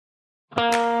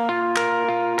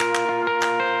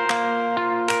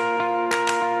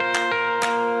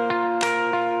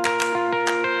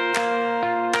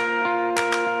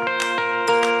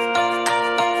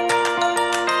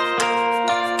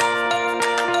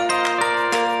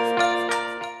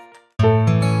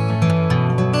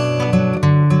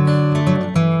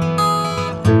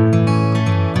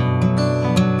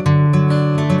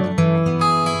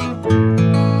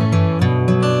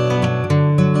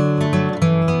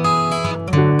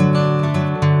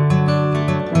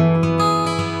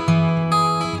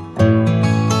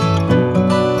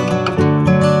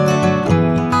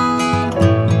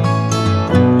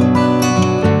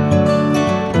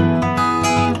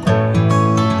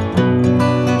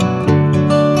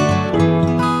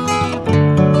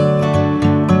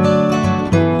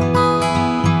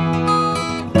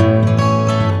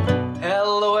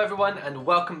And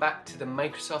welcome back to the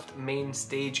Microsoft Main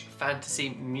Stage Fantasy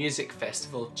Music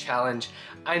Festival Challenge.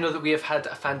 I know that we have had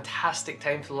a fantastic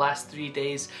time for the last 3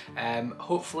 days.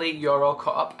 Hopefully you're all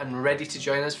caught up and ready to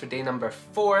join us for day number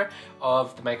 4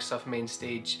 of the Microsoft Main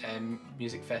Stage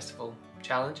Music Festival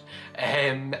Challenge.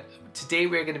 Today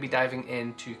we're going to be diving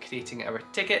into creating our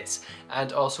tickets,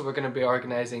 and also we're going to be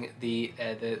organising the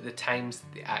times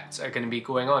that the acts are going to be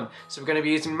going on. So we're going to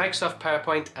be using Microsoft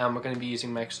PowerPoint and we're going to be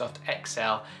using Microsoft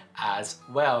Excel as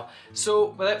well.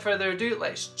 So without further ado,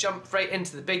 let's jump right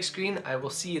into the big screen. I will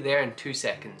see you there in 2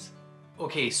 seconds.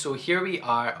 Okay, so here we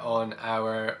are on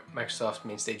our Microsoft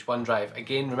Main Stage OneDrive.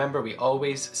 Again, remember, we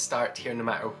always start here no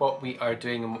matter what we are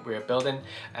doing and what we are building.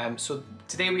 So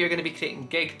today we are going to be creating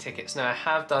gig tickets. Now I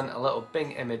have done a little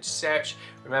Bing image search.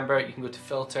 Remember, you can go to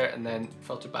filter and then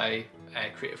filter by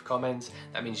Creative Commons.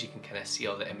 That means you can kind of see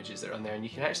all the images that are on there, and you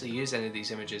can actually use any of these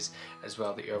images as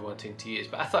well that you're wanting to use.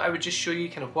 But I thought I would just show you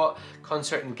kind of what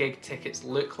concert and gig tickets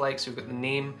look like. So we've got the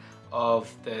name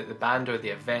of the band or the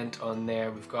event on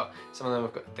there. We've got some of them,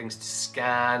 we've got things to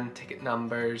scan, ticket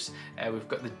numbers, we've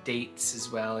got the dates as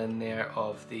well in there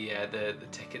of the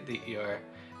ticket that you're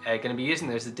going to be using.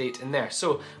 There's the date in there.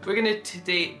 So we're going to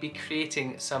today be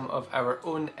creating some of our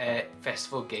own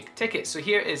festival gig tickets. So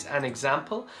here is an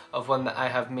example of one that I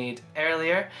have made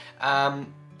earlier.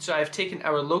 So I've taken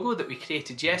our logo that we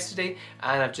created yesterday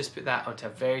and I've just put that onto a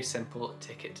very simple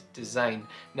ticket design.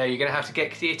 Now you're going to have to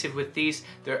get creative with these.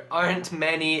 There aren't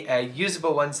many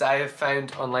usable ones that I have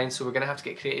found online, so we're going to have to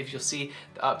get creative. You'll see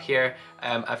that up here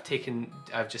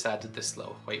I've just added this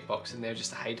little white box in there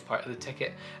just to hide part of the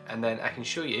ticket, and then I can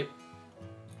show you.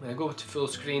 When I go to full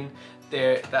screen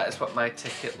there, that is what my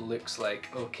ticket looks like.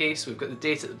 Okay, so we've got the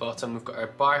date at the bottom, we've got our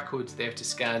barcodes there to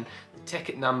scan, the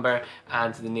ticket number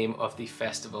and the name of the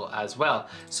festival as well.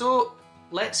 So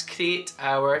let's create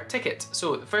our ticket.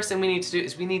 So the first thing we need to do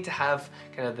is we need to have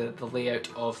kind of the layout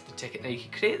of the ticket. Now you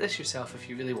can create this yourself if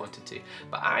you really wanted to,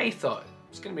 but I thought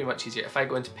it's going to be much easier if I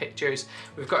go into pictures.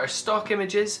 We've got our stock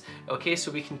images, okay,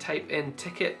 so we can type in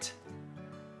ticket.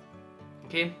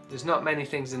 Okay, there's not many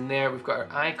things in there. We've got our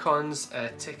icons,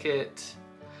 ticket.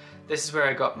 This is where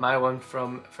I got my one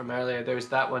from earlier. There's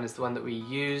that one is the one that we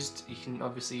used. You can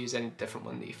obviously use any different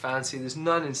one that you fancy. There's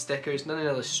none in stickers, none in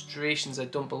illustrations, I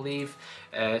don't believe.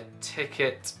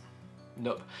 Ticket,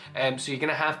 nope. So you're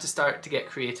gonna have to start to get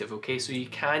creative, okay? So you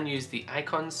can use the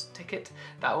icons ticket.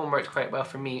 That one worked quite well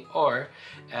for me. Or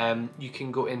you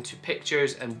can go into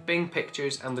pictures and Bing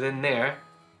pictures, and within there,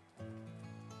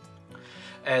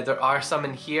 there are some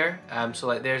in here, so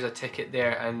like there's a ticket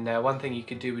there, and one thing you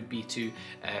could do would be to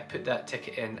put that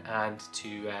ticket in and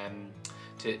to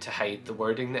hide the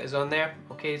wording that is on there.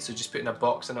 Okay, so just putting a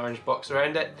box, an orange box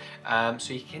around it.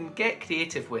 So you can get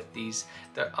creative with these.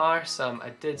 There are some,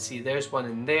 I did see there's one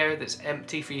in there that's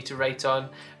empty for you to write on.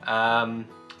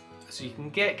 So you can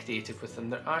get creative with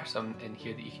them. There are some in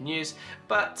here that you can use,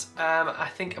 but I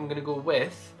think I'm gonna go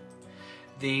with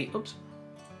the, oops,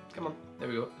 come on, there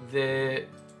we go, the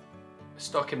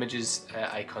stock images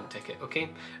icon ticket, okay?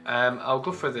 I'll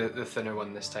go for the thinner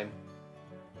one this time.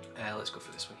 Let's go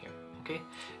for this one here, okay?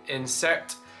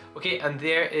 Insert, okay, and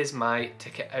there is my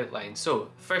ticket outline. So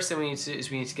first thing we need to do is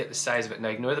we need to get the size of it. Now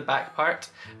ignore the back part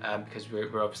because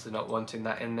we're obviously not wanting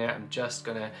that in there. I'm just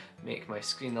gonna make my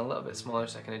screen a little bit smaller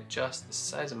so I can adjust the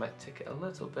size of my ticket a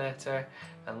little better,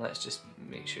 and let's just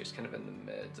make sure it's kind of in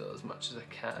the middle as much as I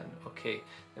can. Okay,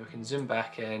 then we can zoom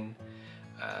back in,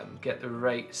 get the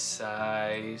right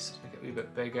size, make it a wee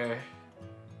bit bigger,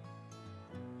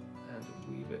 and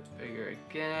a wee bit bigger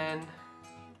again.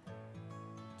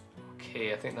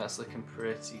 Okay, I think that's looking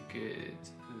pretty good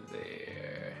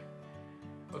there.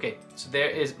 Okay, so there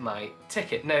is my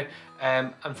ticket. Now,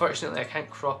 unfortunately I can't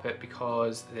crop it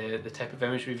because the type of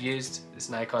image we've used is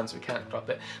an icon, so we can't crop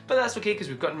it. But that's okay because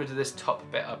we've gotten rid of this top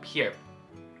bit up here.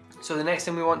 So the next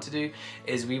thing we want to do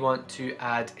is we want to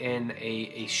add in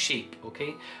a shape,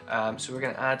 okay? So we're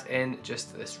going to add in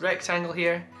just this rectangle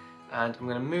here, and I'm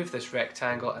going to move this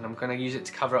rectangle and I'm going to use it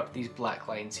to cover up these black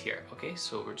lines here, okay?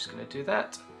 So we're just going to do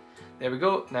that. There we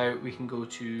go. Now we can go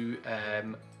to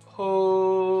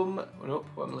home, oh, nope,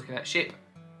 what am I looking at? Shape.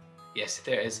 Yes,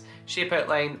 there it is. Shape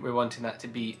outline, we're wanting that to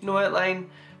be no outline,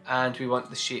 and we want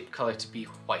the shape color to be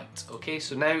white. Okay,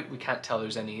 so now we can't tell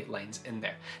there's any lines in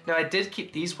there. Now I did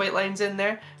keep these white lines in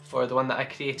there for the one that I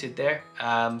created there,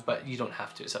 but you don't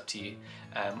have to, it's up to you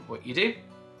what you do.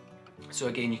 So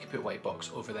again, you can put white box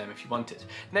over them if you wanted.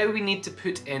 Now we need to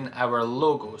put in our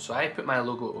logo. So I put my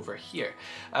logo over here.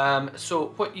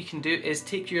 So what you can do is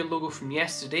take your logo from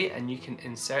yesterday and you can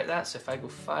insert that. So if I go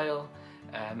File,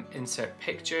 Insert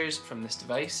Pictures from this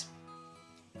device.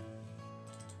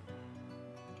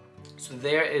 So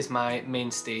there is my main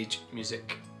stage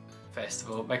music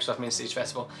festival, Microsoft Main Stage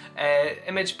Festival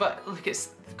image, but look,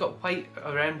 it's got white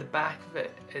around the back of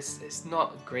it. It's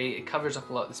not great, it covers up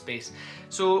a lot of the space.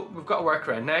 So we've got a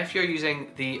workaround. Now if you're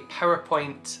using the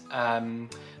PowerPoint,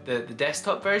 the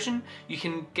desktop version, you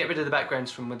can get rid of the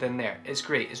backgrounds from within there. It's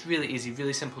great, it's really easy,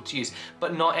 really simple to use,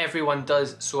 but not everyone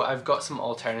does, so I've got some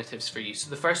alternatives for you. So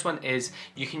the first one is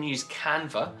you can use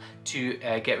Canva to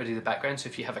get rid of the background. So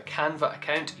if you have a Canva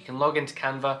account, you can log into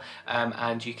Canva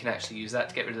and you can actually use that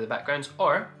to get rid of the backgrounds,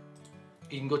 or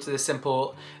you can go to this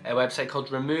simple website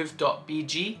called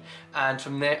remove.bg, and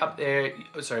from there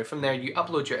from there you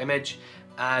upload your image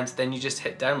and then you just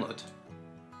hit download.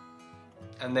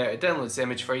 And there it downloads the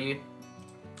image for you.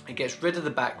 It gets rid of the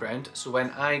background, so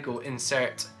when I go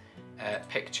insert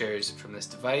pictures from this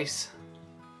device,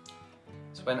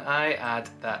 so when I add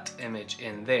that image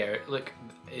in there, look,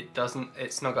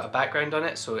 it's not got a background on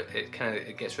it, so it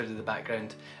gets rid of the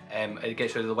background. It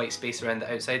gets rid of the white space around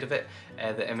the outside of it,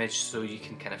 the image, so you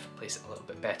can kind of place it a little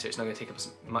bit better. It's not going to take up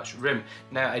as much room.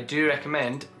 Now I do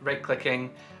recommend right clicking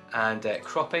and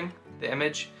cropping the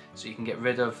image, so you can get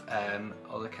rid of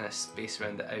all the kind of space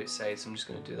around the outside. So I'm just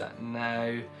going to do that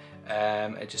now.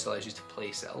 It just allows you to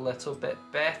place it a little bit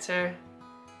better.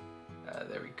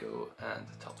 There we go, and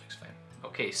the top looks fine.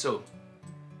 Okay, so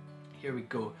here we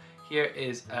go. Here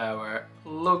is our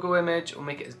logo image. We'll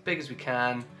make it as big as we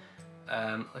can.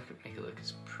 Make it look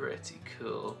as pretty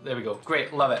cool. There we go.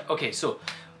 Great, love it. Okay, so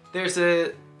there's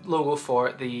the logo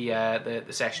for the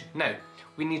session. Now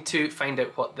we need to find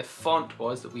out what the font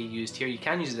was that we used here. You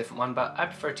can use a different one, but I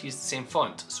prefer to use the same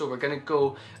font. So we're going to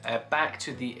go back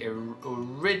to the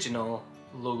original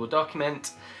logo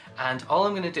document, and all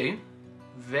I'm going to do,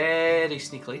 very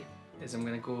sneakily, is I'm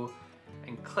going to go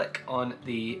and click on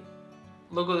the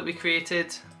logo that we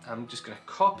created. I'm just going to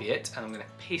copy it and I'm going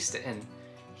to paste it in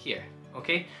here.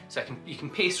 Okay, so you can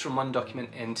paste from one document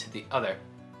into the other.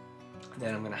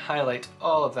 Then I'm going to highlight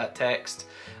all of that text.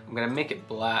 I'm going to make it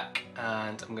black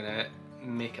and I'm going to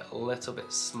make it a little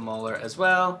bit smaller as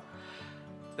well.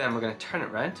 Then we're going to turn it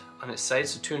around on its side,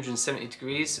 so 270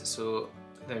 degrees. So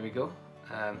there we go.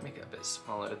 Make it a bit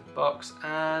smaller at the box,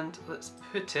 and let's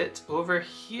put it over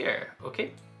here.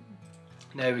 Okay.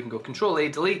 Now we can go Control A,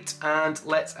 delete, and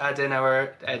let's add in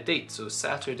our date. So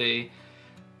Saturday,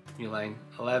 new line,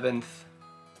 11th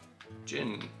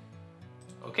June.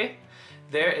 Okay,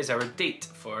 there is our date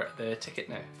for the ticket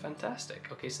now. Fantastic.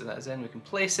 Okay, so that is in. We can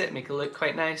place it, make it look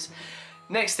quite nice.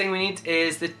 Next thing we need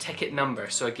is the ticket number.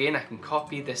 So again, I can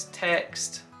copy this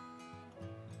text,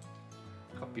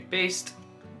 copy paste.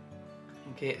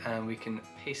 Okay, and we can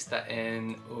paste that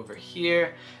in over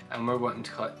here, and we're wanting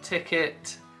to call it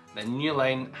ticket. Then new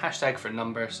line, hashtag for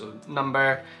number, so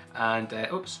number, and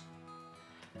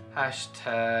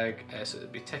hashtag, so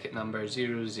it'd be ticket number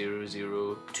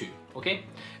 0002, okay?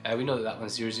 We know that that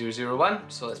one's 0001,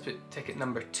 so let's put ticket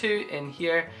number 2 in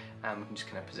here, and we can just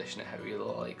kind of position it how we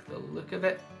like the look of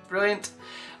it. Brilliant.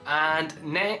 And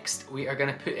next we are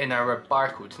going to put in our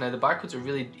barcode. Now the barcodes are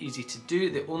really easy to do.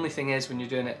 The only thing is when you're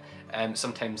doing it,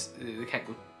 sometimes they can't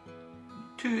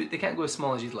go as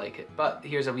small as you'd like it, but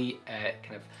here's a wee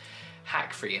kind of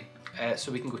hack for you.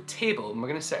 So we can go table, and we're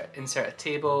going to insert a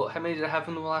table. How many did I have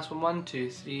in the last one? 1, 2,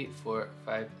 3, 4,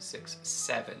 5, 6,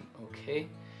 7. Okay,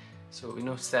 so we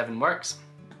know 7 works.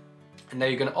 And now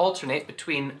you're going to alternate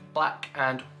between black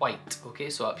and white. Okay,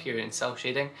 so up here in cell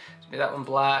shading, so make that one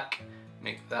black,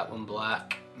 make that one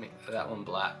black, make that one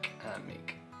black, and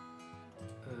make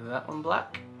that one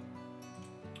black.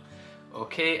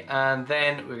 Okay, and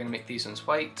then we're going to make these ones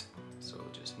white. So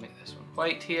just make this one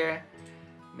white here,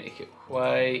 make it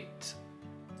white,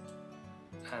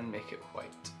 and make it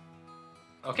white.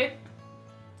 Okay,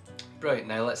 brilliant.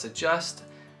 Now let's adjust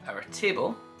our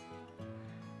table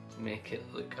to make it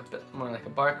look a bit more like a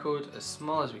barcode, as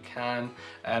small as we can.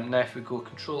 Now if we go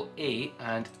Control A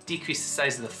and decrease the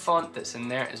size of the font that's in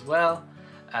there as well,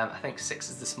 I think 6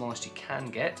 is the smallest you can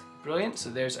get. Brilliant, so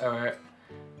there's our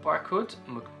barcode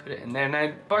and we can put it in there.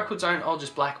 Now barcodes aren't all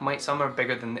just black and white, some are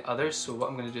bigger than the others, so what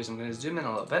I'm going to do is I'm going to zoom in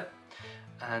a little bit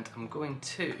and I'm going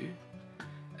to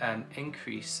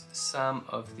increase some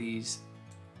of these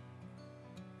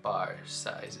bar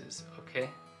sizes, okay?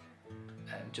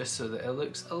 Just so that it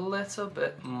looks a little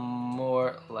bit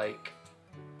more like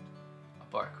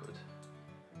a barcode.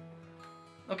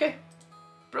 Okay,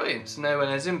 brilliant. So now when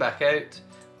I zoom back out,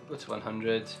 I'll go to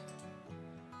 100.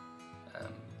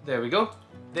 There we go.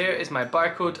 There is my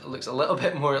barcode. It looks a little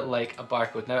bit more like a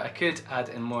barcode. Now I could add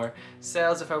in more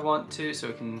cells if I want to, so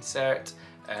we can insert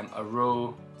a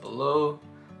row below.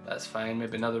 That's fine,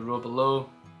 maybe another row below.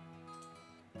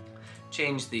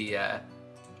 Change the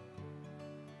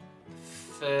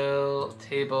fill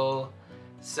table,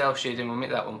 cell shading, we'll make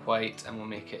that one white and we'll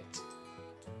make it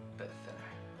a bit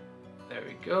thinner. There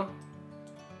we go.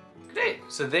 Great,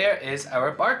 so there is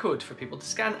our barcode for people to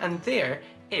scan and there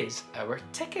is our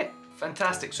ticket.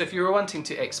 Fantastic, so if you were wanting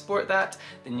to export that,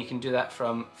 then you can do that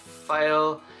from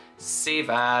File, Save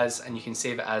As, and you can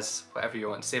save it as whatever you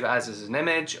want. Save it as an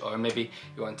image, or maybe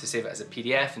you want to save it as a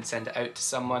PDF and send it out to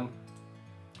someone.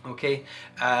 Okay,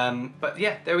 but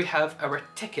yeah, there we have our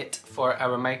ticket for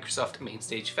our Microsoft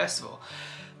Mainstage Festival.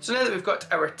 So now that we've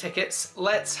got our tickets,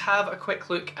 let's have a quick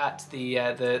look at the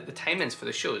timings for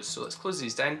the shows. So let's close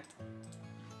these down.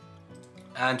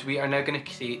 And we are now going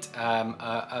to create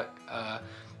a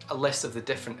list of the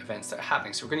different events that are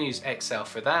happening. So we're going to use Excel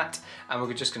for that, and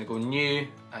we're just going to go New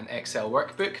and Excel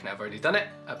Workbook, and I've already done it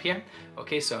up here.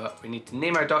 Okay, so we need to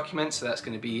name our document, so that's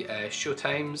going to be show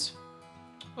times.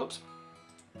 Oops,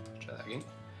 try that again.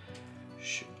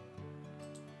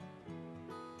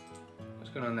 What's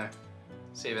going on there?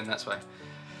 Saving, that's why.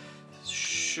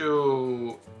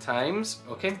 Show times,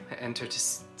 okay, hit enter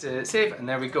to save, and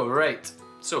there we go. Right,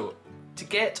 so to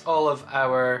get all of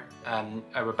our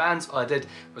bands, all I did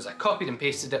was I copied and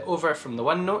pasted it over from the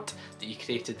OneNote that you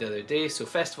created the other day. So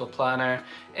Festival Planner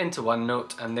into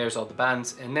OneNote, and there's all the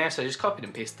bands in there. So I just copied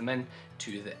and pasted them in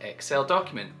to the Excel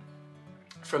document.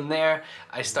 From there,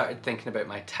 I started thinking about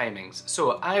my timings.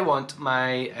 So I want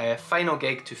my final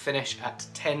gig to finish at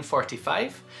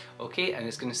 10:45, okay, and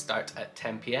it's going to start at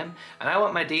 10 PM. And I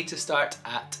want my day to start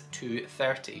at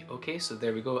 2:30, okay, so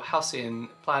there we go. Halcyon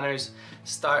Planners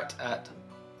start at,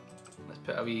 let's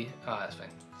put a wee, oh that's fine,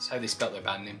 that's how they spelt their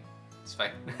band name. It's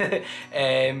fine.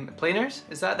 Planers,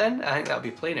 is that then? I think that'll be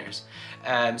Planers.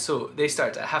 So they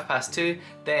start at 2:30,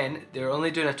 then they're only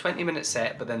doing a 20-minute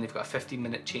set, but then they've got a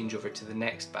 15-minute changeover to the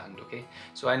next band, okay?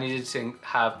 So I needed to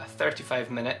have a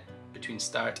 35-minute between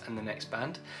start and the next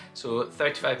band. So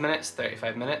 35 minutes,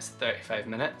 35 minutes, 35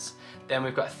 minutes. Then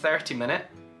we've got a 30-minute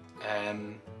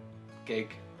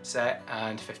gig set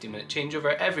and 15-minute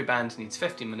changeover. Every band needs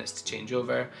 15 minutes to change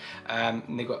over. And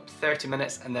they got 30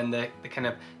 minutes, and then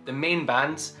the main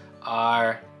bands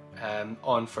are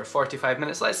on for 45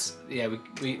 minutes.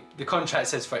 The contract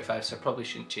says 45, so I probably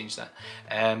shouldn't change that.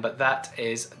 But that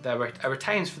is our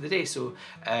times for the day. So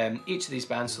each of these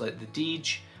bands, so like the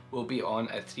Deej, will be on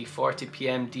at 3:40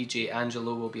 PM, DJ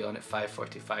Angelo will be on at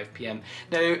 5:45 PM.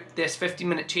 Now this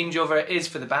 15-minute changeover is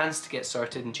for the bands to get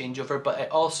sorted and change over, but it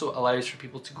also allows for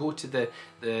people to go to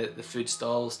the food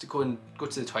stalls, to go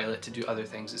to the toilet, to do other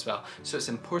things as well. So it's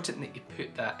important that you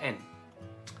put that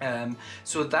in.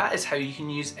 So that is how you can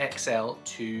use Excel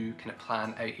to kind of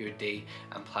plan out your day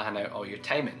and plan out all your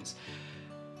timings.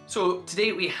 So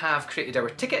today we have created our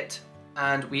ticket,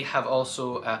 and we have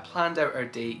also planned out our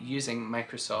day using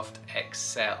Microsoft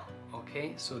Excel.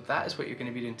 Okay, so that is what you're going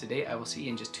to be doing today. I will see you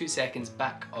in just 2 seconds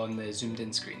back on the zoomed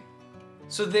in screen.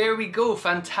 So there we go,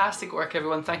 fantastic work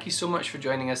everyone. Thank you so much for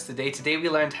joining us today. Today we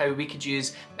learned how we could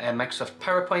use Microsoft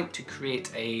PowerPoint to create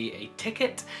a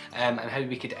ticket, and how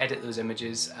we could edit those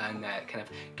images and kind of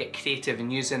get creative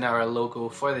and using our logo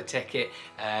for the ticket.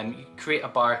 You create a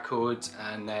barcode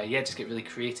and yeah, just get really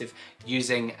creative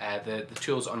using the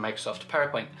tools on Microsoft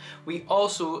PowerPoint. We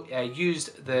also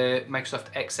used the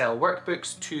Microsoft Excel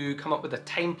workbooks to come up with a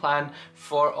time plan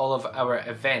for all of our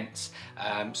events.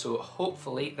 So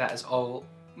hopefully that is all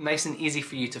nice and easy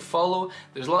for you to follow.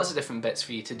 There's lots of different bits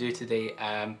for you to do today,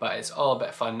 but it's all a bit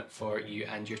of fun for you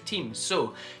and your team.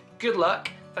 So good luck.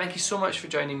 Thank you so much for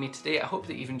joining me today. I hope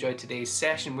that you've enjoyed today's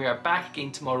session. We are back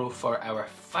again tomorrow for our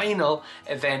final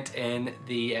event in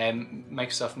the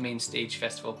Microsoft Main Stage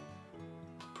Festival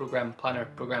Planner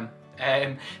program.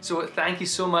 So thank you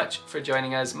so much for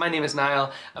joining us. My name is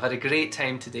Niall. I've had a great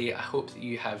time today. I hope that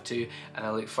you have too, and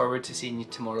I look forward to seeing you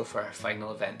tomorrow for our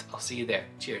final event. I'll see you there.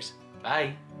 Cheers.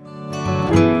 Bye.